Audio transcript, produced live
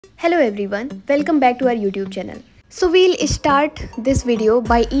Hello everyone, welcome back to our YouTube channel. So we'll start this video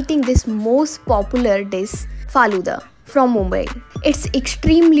by eating this most popular dish, Faluda from Mumbai. It's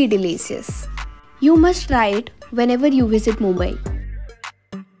extremely delicious. You must try it whenever you visit Mumbai.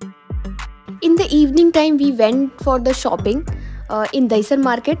 In the evening time we went for the shopping in Daisar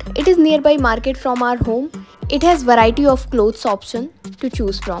market. It is nearby market from our home. It has variety of clothes option to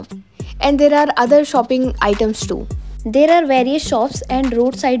choose from. And there are other shopping items too. There are various shops and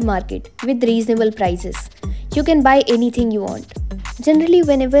roadside market with reasonable prices. You can buy anything you want. Generally,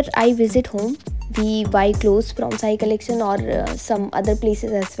 whenever I visit home, we buy clothes from Sai Collection or some other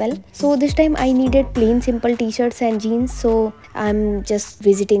places as well. So this time I needed plain simple t-shirts and jeans, so I'm just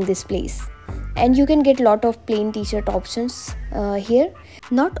visiting this place. And you can get lot of plain t-shirt options here.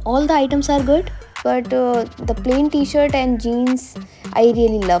 Not all the items are good, but the plain t-shirt and jeans I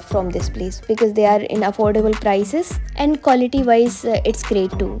really love from this place because they are in affordable prices and quality wise it's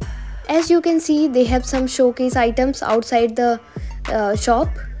great too. As you can see, they have some showcase items outside the shop,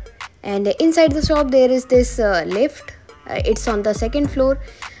 and inside the shop there is this lift. It's on the second floor,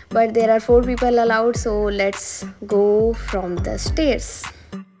 but there are 4 people allowed, so let's go from the stairs.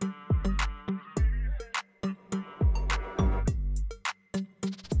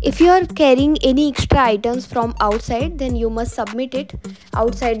 If you are carrying any extra items from outside, then you must submit it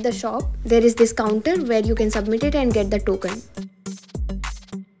outside the shop. There is this counter where you can submit it and get the token.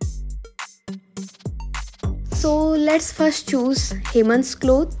 So let's first choose Hemant's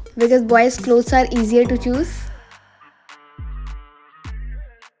clothes because boys' clothes are easier to choose.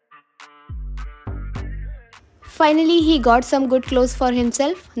 Finally, he got some good clothes for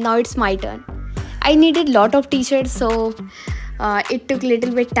himself. Now it's my turn. I needed lot of t-shirts, so it took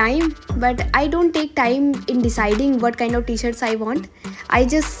little bit time, but I don't take time in deciding what kind of t-shirts I want. I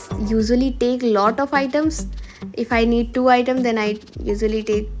just usually take lot of items. If I need 2 items, then I usually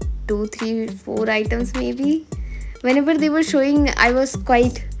take 2, 3, 4 items maybe. Whenever they were showing, I was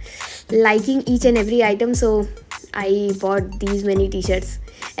quite liking each and every item, so I bought these many t-shirts.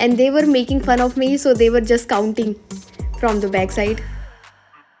 And they were making fun of me, so they were just counting from the backside.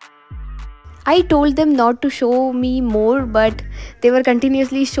 I told them not to show me more, but they were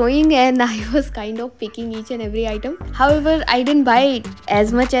continuously showing and I was kind of picking each and every item. However, I didn't buy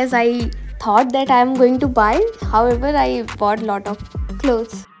as much as I thought that I am going to buy. However, I bought lot of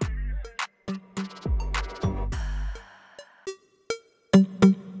clothes.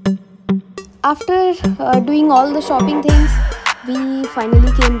 After doing all the shopping things, we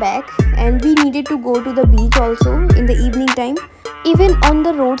finally came back and we needed to go to the beach also in the evening time. Even on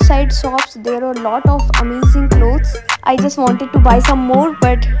the roadside shops, there are a lot of amazing clothes. I just wanted to buy some more,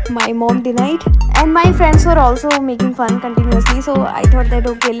 but my mom denied. And my friends were also making fun continuously, so I thought that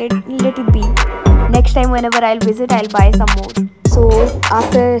okay, let it be. Next time whenever I'll visit, I'll buy some more. So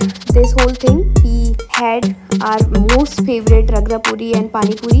after this whole thing, we had our most favorite ragra puri and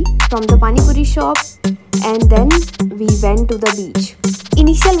pani puri from the pani puri shop, and then we went to the beach.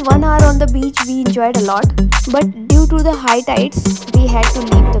 Initial 1 hour on the beach we enjoyed a lot, but due to the high tides we had to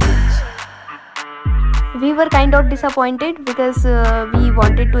leave the beach. We were kind of disappointed because we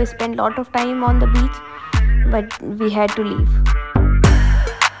wanted to spend lot of time on the beach, but we had to leave.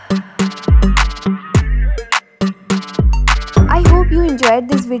 I hope you enjoyed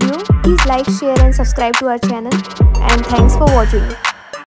this video. Please like, share and subscribe to our channel, and thanks for watching.